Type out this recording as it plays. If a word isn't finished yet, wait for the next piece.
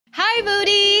Hi,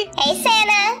 Moody. Hey,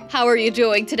 Sanna. How are you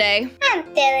doing today? I'm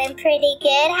feeling pretty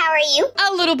good. How are you?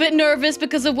 A little bit nervous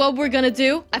because of what we're gonna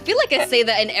do. I feel like I say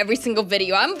that in every single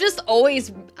video. I'm just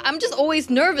always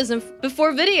nervous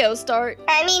before videos start.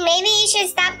 I mean, maybe you should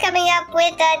stop coming up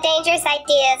with dangerous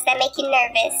ideas that make you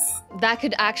nervous. That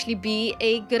could actually be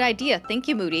a good idea. Thank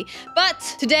you, Moody. But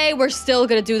today we're still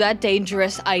gonna do that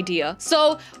dangerous idea.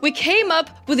 So we came up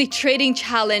with a trading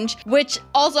challenge, which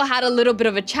also had a little bit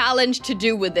of a challenge to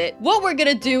do with it. What we're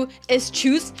gonna do is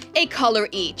choose a color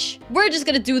each. We're just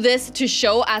gonna do this to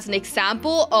show as an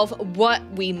example of what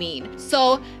we mean.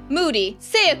 So, Moody,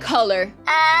 say a color.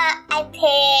 I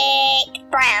pick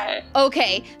brown.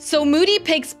 Okay, so Moody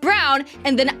picks brown,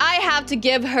 and then I have to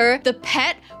give her the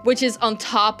pet, which is on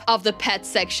top of the pet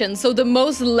section. So the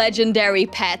most legendary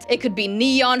pet. It could be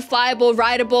neon, flyable,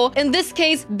 rideable. In this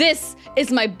case, this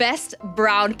is my best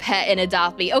brown pet in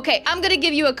Adopt Me. Okay, I'm gonna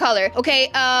give you a color. Okay,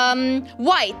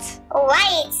 white.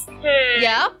 White.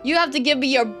 Yeah? You have to give me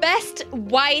your best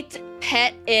white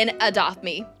pet in Adopt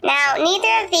Me. Now,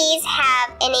 neither of these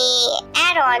have any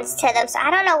add-ons to them, so I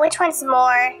don't know which one's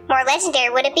more legendary.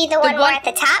 Would it be the one more at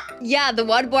the top? Yeah, the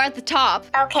one more at the top.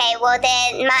 Okay, well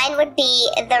then mine would be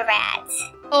the rat.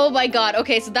 Oh my god,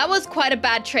 okay, so that was quite a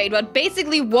bad trade, but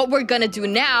basically what we're gonna do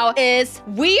now is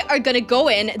we are gonna go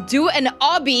in, do an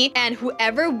obby, and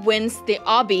whoever wins the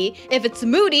obby, if it's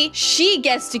Moody, she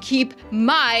gets to keep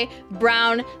my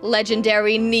brown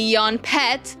legendary neon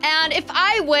pet, and if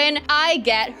I win, I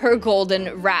get her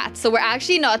golden rat. So we're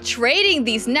actually not trading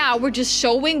these now, we're just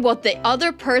showing what the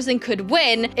other person could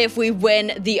win if we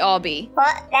win the obby.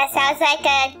 Well, that sounds like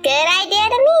a good idea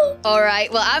to me.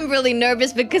 Alright, well, I'm really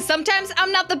nervous because sometimes I'm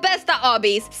not the best at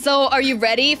obbies. So are you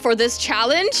ready for this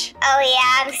challenge? Oh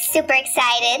yeah, I'm super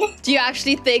excited. Do you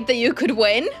actually think that you could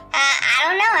win? I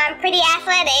don't know, I'm pretty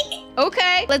athletic.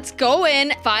 Okay, let's go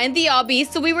in, find the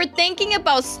obbies. So we were thinking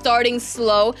about starting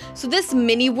slow. So this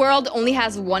mini world only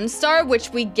has 1 star, which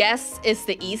we guess is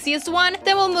the easiest one.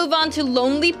 Then we'll move on to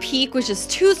Lonely Peak, which is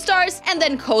 2 stars, and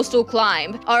then Coastal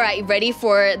Climb. All right, ready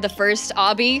for the first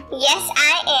obby? Yes,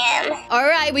 I am. All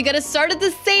right, we gotta start at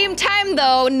the same time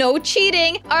though. No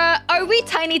cheating. Are we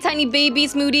tiny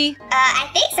babies, Moody? I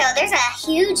think so. There's a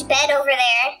huge bed over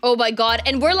there. Oh my god,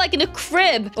 and we're like in a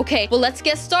crib. Okay, well, let's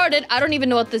get started. I don't even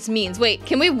know what this means. Wait,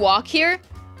 can we walk here?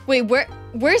 Wait,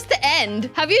 where's the end?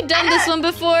 Have you done this one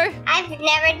before? I've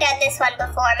never done this one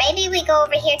before. Maybe we go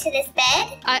over here to this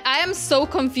bed? I am so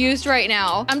confused right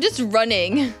now. I'm just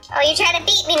running. Oh, you're trying to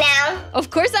beat me now? Of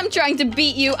course I'm trying to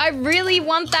beat you. I really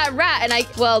want that rat. And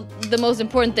well, the most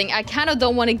important thing, I kind of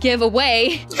don't want to give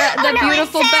away that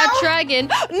beautiful bat dragon.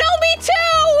 No, me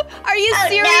too! Are you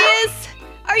serious?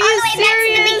 No. Are you serious? Back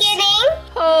to the beginning?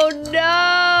 Oh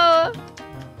no!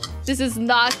 This is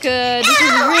not good. This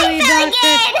is really not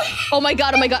good. Oh my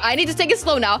god, I need to take it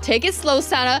slow now. Take it slow,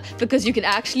 Sanna, because you can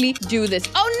actually do this.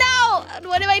 Oh no!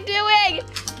 What am I doing?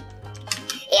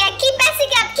 Yeah, keep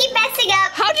messing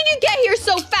up. How did you get here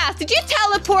so fast? Did you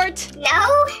teleport? No,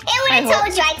 it would have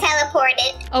told you I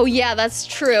teleported. Oh yeah, that's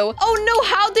true. Oh no,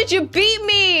 how did you beat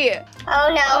me?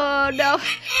 Oh no. Oh no.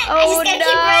 I just gotta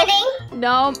keep running.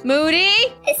 No,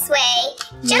 Moody. This way.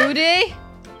 Jump. Moody.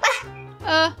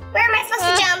 Where am I supposed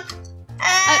to jump?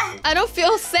 I don't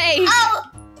feel safe. Oh,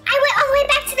 I went all the way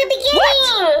back to the beginning.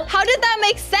 What? How did that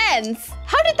make sense?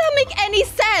 How did that make any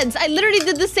sense? I literally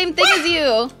did the same thing as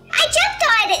you. I jumped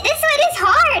on it. This one is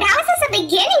hard. How is this a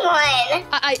beginning one?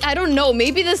 I don't know.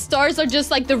 Maybe the stars are just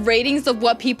like the ratings of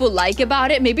what people like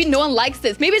about it. Maybe no one likes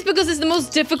this. Maybe it's because it's the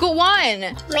most difficult one.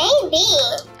 Maybe.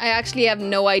 I actually have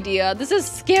no idea. This is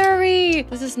scary.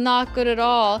 This is not good at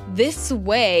all. This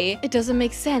way, it doesn't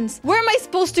make sense. Where am I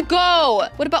supposed to go?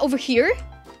 What about over here?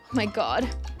 Oh my god.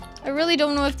 I really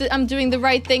don't know if I'm doing the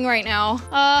right thing right now.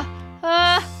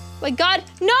 My god.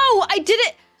 No, I did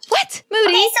it. What?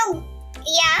 Moody? Okay, so,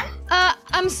 yeah?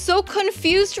 I'm so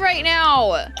confused right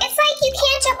now. It's like you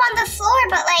can't jump on the floor,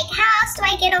 but like, how else do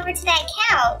I get over to that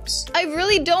couch? I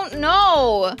really don't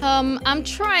know. I'm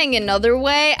trying another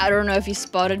way. I don't know if you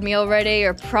spotted me already.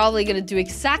 You're probably gonna do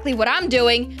exactly what I'm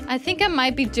doing. I think I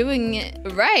might be doing it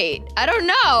right. I don't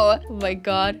know. Oh my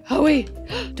god. Oh wait,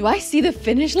 do I see the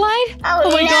finish line?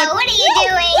 Oh my no, god. What are you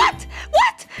doing?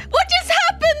 What just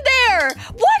happened there?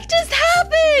 What just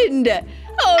happened?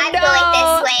 Oh I'm no! going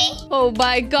this way. Oh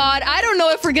my god, I don't know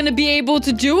if we're gonna be able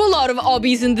to do a lot of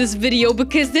obbies in this video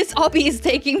because this obby is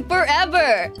taking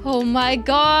forever. Oh my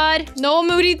god. No,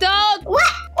 Moody dog. What?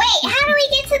 Wait, how do we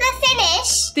get to the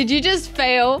finish? Did you just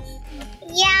fail?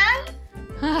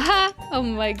 Yeah. Oh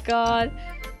my god.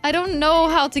 I don't know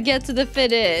how to get to the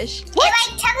finish. It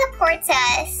like teleports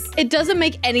us. It doesn't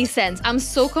make any sense. I'm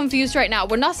so confused right now.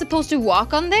 We're not supposed to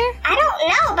walk on there? I don't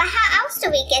know, but how else do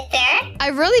we get there? I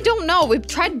really don't know. We've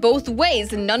tried both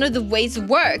ways and none of the ways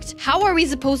worked. How are we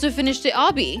supposed to finish the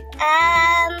obby?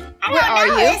 I don't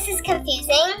know. This is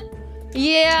confusing.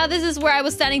 Yeah, this is where I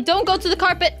was standing. Don't go to the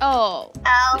carpet. Oh.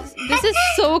 This is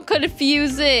so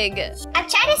confusing. I'm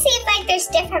trying to see if like there's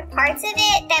different parts of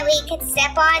it that we could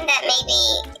step on that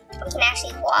maybe we can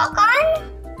actually walk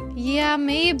on. Yeah,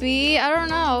 maybe. I don't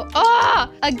know. Ah!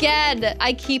 Again,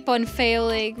 I keep on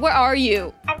failing. Where are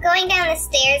you? I'm going down the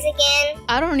stairs again.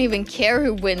 I don't even care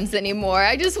who wins anymore.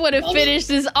 I just want to finish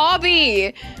this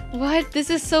obby. What? This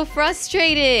is so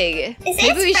frustrating. This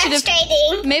is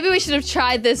frustrating. Maybe we should have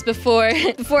tried this before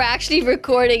actually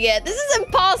recording it. This is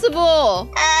impossible.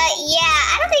 Yeah.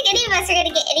 I don't think any of us are going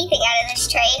to get anything out of this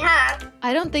trade, huh?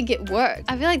 I don't think it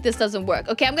worked. I feel like this doesn't work.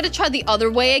 Okay, I'm going to try the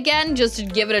other way again just to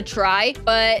give it a try.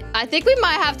 But I think we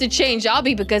might have to change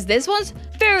obby because this one's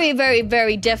very, very,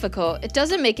 very difficult. It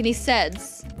doesn't make any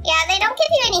sense. Yeah, they don't give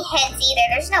you any hints either.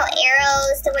 There's no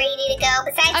arrows to where you need to go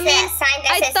besides the sign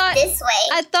that says this way.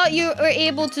 I thought you were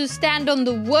able to stand on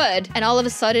the wood and all of a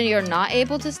sudden you're not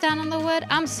able to stand on the wood.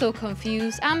 I'm so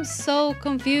confused. I'm so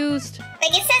confused.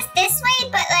 Like it says this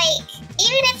way, but like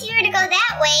even if you were to go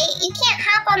that way, you can't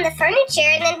hop on the furniture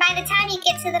and then by the time you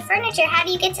get to the furniture, how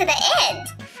do you get to the end?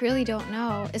 I really don't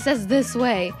know. It says this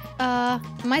way.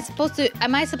 Am I supposed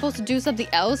to do something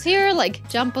else here? Like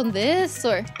jump on this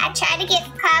or? I tried to get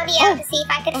Cloudy out to see if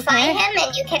I could fly him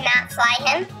and you cannot fly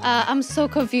him. I'm so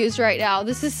confused right now.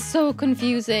 This is so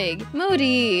confusing.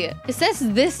 Moody, it says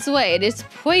this way. It is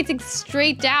pointing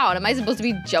straight down. Am I supposed to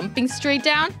be jumping straight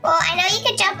down? Well, I know you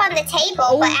could jump on the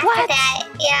table, but after that,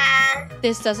 yeah.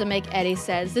 This doesn't make any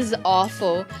sense. This is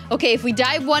awful. Okay, if we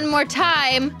die one more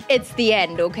time, it's the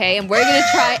end, okay? And we're gonna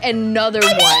try another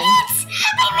one.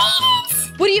 I made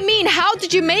it! What do you mean? How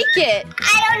did you make it?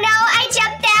 I don't know. I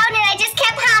jumped down and I just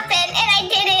kept hopping and I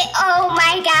did it. Oh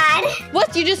my god.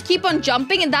 What? You just keep on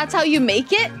jumping and that's how you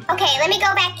make it? Okay, let me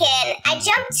go back in. I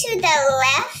jumped to the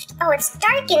left. Oh, it's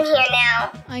dark in here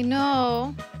now. I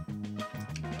know.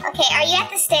 Okay, are you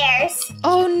at the stairs?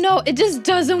 Oh no, it just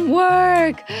doesn't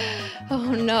work.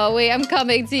 Oh no, wait, I'm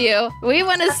coming to you. We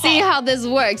want to see how this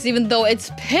works, even though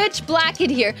it's pitch black in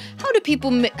here. How do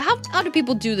people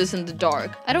do this in the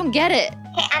dark? I don't get it.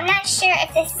 Okay, I'm not sure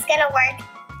if this is gonna work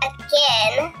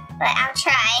again, but I'll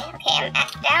try. Okay,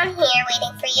 I'm down here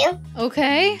waiting for you.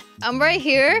 Okay, I'm right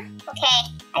here.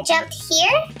 Okay, I jumped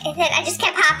here, and then I just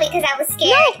kept hopping because I was scared.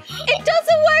 No, it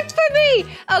doesn't work for me.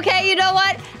 Okay, you know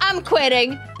what? I'm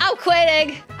quitting. I'm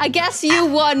quitting. I guess you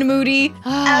won, Moody.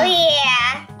 Oh,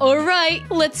 yeah. All right,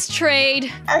 let's trade.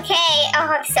 Okay.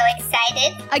 Oh, I'm so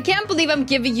excited. I can't believe I'm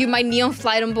giving you my neon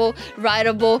flightable,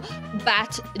 rideable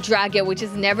bat dragon, which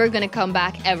is never going to come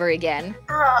back ever again.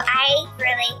 Oh, I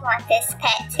really want this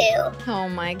pet, too. Oh,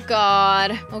 my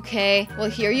God. Okay, well,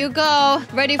 here you go.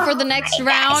 Ready for the next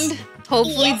round?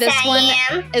 Hopefully this one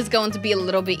is going to be a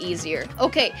little bit easier.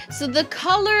 Okay, so the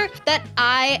color that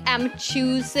I am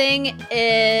choosing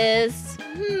is,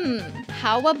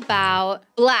 how about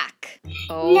black?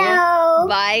 Oh no.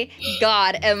 My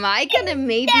God, am I gonna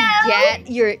maybe get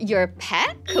your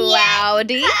pet,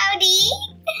 Cloudy? Yeah, Cloudy.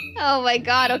 Oh my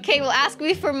God, okay, well ask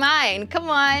me for mine, come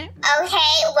on.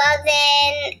 Okay, well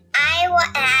then I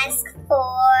will ask for...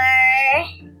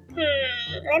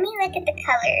 let me look at the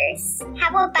colors.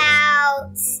 How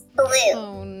about blue?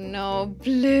 Oh no,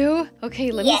 blue?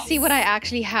 Okay, let me see what I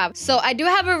actually have. So I do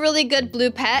have a really good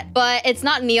blue pet, but it's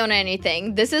not neon or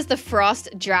anything. This is the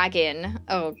frost dragon.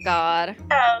 Oh God.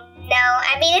 Oh no,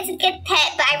 I mean it's a good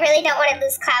pet, but I really don't want to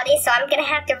lose Cloudy, so I'm gonna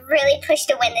have to really push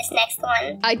to win this next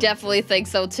one. I definitely think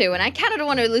so too, and I kind of don't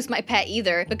want to lose my pet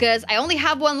either, because I only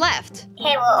have one left.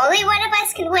 Okay, well only one of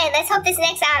us can win. Let's hope this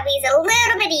next obby is a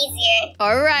little bit easier.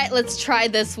 Alright, let's try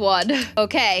this one.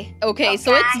 Okay,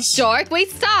 so it's dark. Wait,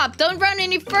 stop! Don't run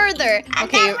any further. I'm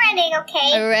not running,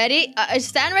 okay? Are you ready?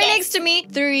 Stand right next to me.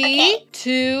 3,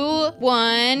 2,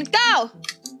 1, go!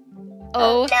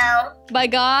 Oh no. My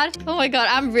God. Oh my God,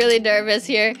 I'm really nervous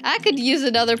here. I could use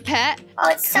another pet. Oh,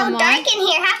 it's so dark in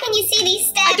here. How can you see these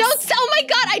steps? Oh my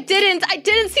God, I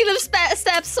didn't see the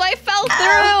steps, so I fell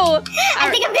through. I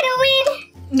think I'm gonna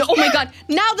win. No, oh my God,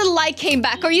 now the light came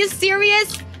back. Are you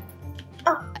serious?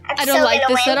 Oh, I don't like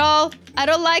this at all. I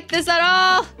don't like this at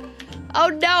all. Oh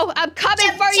no, I'm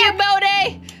coming for you,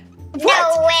 Modi. What?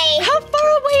 No way. How far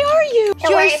away are you?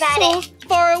 Don't worry about it. You're so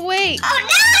far away. Oh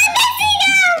no, I'm messing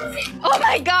up. Oh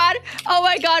my God. Oh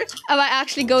my God. Am I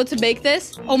actually going to make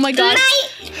this? Oh my God.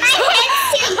 My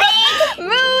head's too big.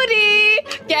 Moody,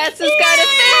 Guess who's gonna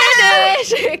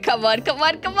finish? Come on, come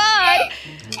on, come on.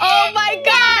 Oh my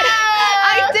god!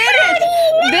 I did it!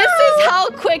 This is how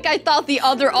quick I thought the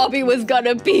other obby was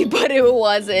gonna be, but it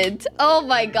wasn't. Oh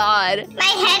my god. My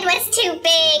head was too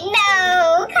big.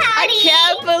 No, Cloudy. I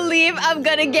can't believe I'm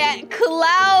gonna get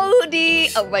Cloudy.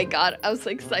 Oh my god, I'm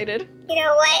so excited. You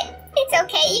know what? It's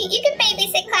okay. You can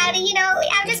babysit Cloudy. You know,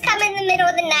 I'll just come in the middle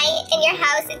of the night in your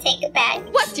house and take it back.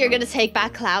 What? You're gonna take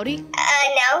back Cloudy?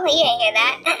 No, you didn't hear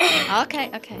that.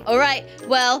 Okay. All right.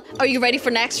 Well, are you ready for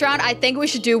next round? I think we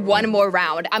should do one more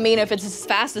round. I mean, if it's as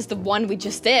fast as the one we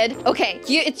just did. Okay,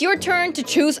 it's your turn to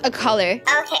choose a color.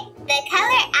 Okay, the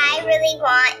color I really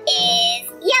want is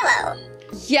yellow.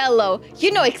 Yellow.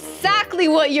 You know exactly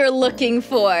what you're looking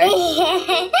for.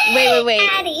 Wait.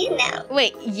 How do you know?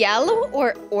 Wait, yellow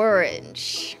or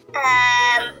orange?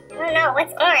 I don't know.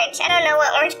 What's orange? I don't know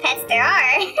what orange pets there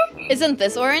are. Isn't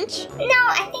this orange? No,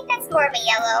 I think that's more of a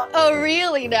yellow. Oh,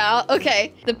 really now?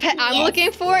 Okay. The pet I'm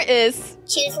looking for is...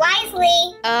 Choose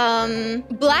wisely.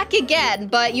 Black again,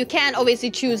 but you can obviously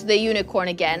choose the unicorn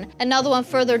again. Another one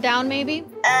further down, maybe?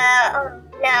 No.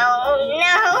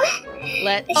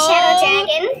 The shadow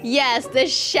dragon? Yes, the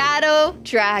shadow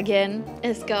dragon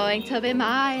is going to be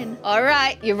mine. All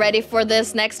right, you ready for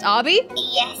this next obby?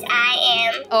 Yes, I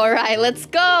am. All right, let's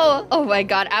go. Oh my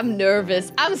god, I'm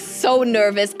nervous. I'm so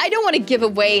nervous. I don't want to give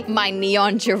away my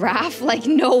neon giraffe. Like,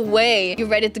 no way. You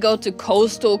ready to go to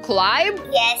Coastal Climb?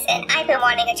 Yes, and I've been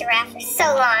wanting a giraffe for so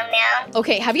long now.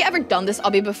 Okay, have you ever done this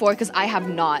obby before? Because I have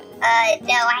not.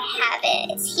 No, I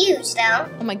haven't. It's huge, though.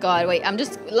 Oh my god, wait,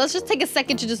 let's just take a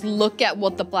second to just look at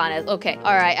what the plan is. Okay,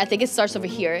 all right, I think it starts over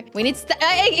here. We need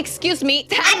excuse me.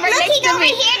 I'm looking over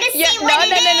here to see what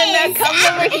it is. No, come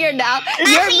over here now. My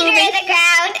feet are in the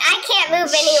ground. I can't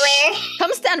move anywhere.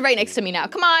 Come stand right next to me now.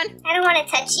 Come on. I don't want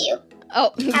to touch you.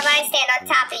 Oh. How about I stand on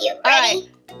top of you? All Ready?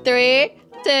 right. 3,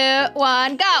 2,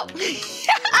 1, go. Oh,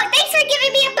 thanks for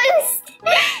giving me a boost.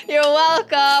 You're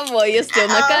welcome. Well, you're still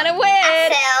not gonna win. I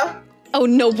fell. Oh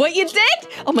no, what you did?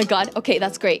 Oh my god. Okay,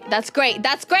 that's great. That's great.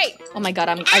 Oh my god,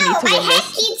 I need to win this. My head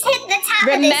keeps hitting the top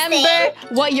Remember of this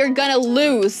thing. what you're gonna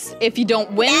lose if you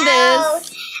don't win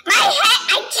this. My head,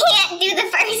 I can't do the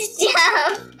first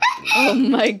jump. Oh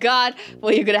my god.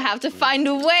 Well, you're gonna have to find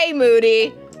a way,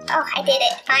 Moody. Oh, I did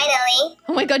it, finally.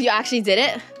 Oh my god, you actually did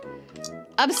it?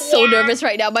 I'm so nervous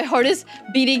right now. My heart is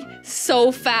beating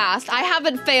so fast. I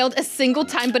haven't failed a single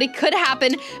time, but it could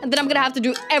happen. And then I'm gonna have to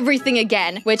do everything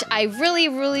again, which I really,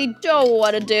 really don't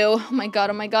want to do. Oh my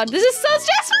god. This is so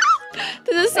stressful.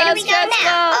 This is so Where do we go stressful.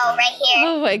 now? Oh, right here.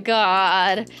 Oh my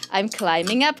god. I'm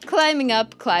climbing up. These are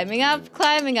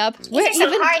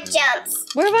some hard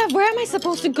jumps. Where am I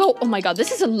supposed to go? Oh my god,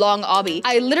 this is a long obby.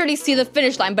 I literally see the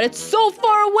finish line, but it's so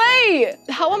far away.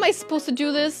 How am I supposed to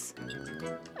do this?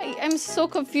 I'm so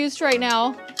confused right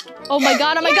now. Oh my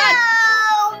god,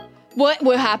 god.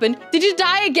 What happened? Did you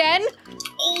die again?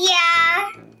 Yeah.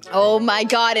 Oh my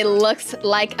god, it looks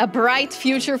like a bright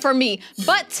future for me.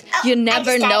 But you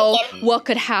never know what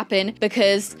could happen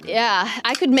because, yeah,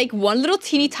 I could make one little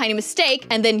teeny tiny mistake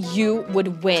and then you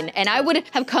would win. And I would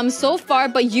have come so far,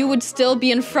 but you would still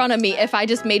be in front of me if I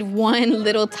just made one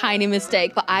little tiny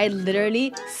mistake. But I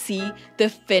literally see the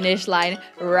finish line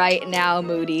right now,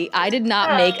 Moody. I did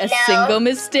not make a single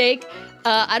mistake.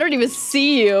 I don't even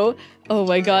see you. Oh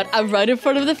my god, I'm right in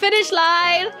front of the finish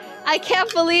line. I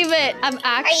can't believe it. I'm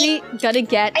actually gonna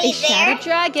get a shadow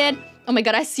dragon. Oh my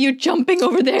god, I see you jumping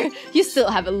over there. You still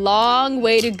have a long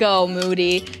way to go,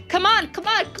 Moody. Come on.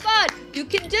 You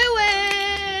can do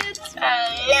it.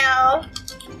 No.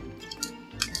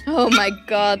 Oh my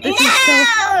god, this is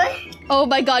so... Oh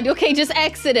my god, okay, just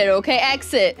exit it, okay?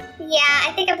 Exit. Yeah,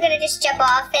 I think I'm gonna just jump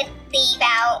off and leave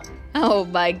out. Oh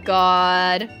my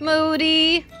god.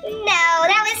 Moody. No,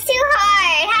 that was too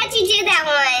hard. How'd you do that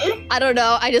one? I don't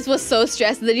know. I just was so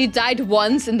stressed that you died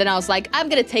once and then I was like, I'm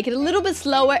gonna take it a little bit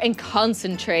slower and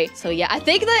concentrate. So yeah, I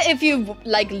think that if you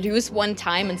like lose one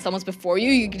time and someone's before you,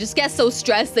 you just get so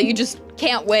stressed that you just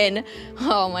can't win.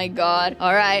 Oh my god.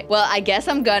 All right. Well, I guess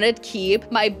I'm gonna keep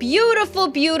my beautiful,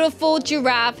 beautiful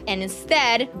giraffe and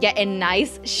instead get a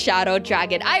nice shadow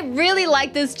dragon. I really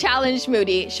like this challenge,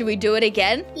 Moody. Should we do it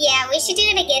again? Yeah, we should do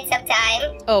it again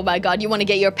sometime. Oh my god, you want to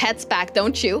get your pets back,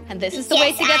 don't you? And this is the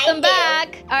way to get them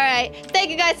back. All right.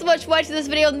 Thank you guys so much for watching this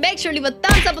video. Make sure to leave a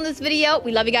thumbs up on this video.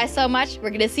 We love you guys so much.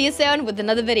 We're gonna see you soon with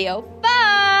another video. Bye!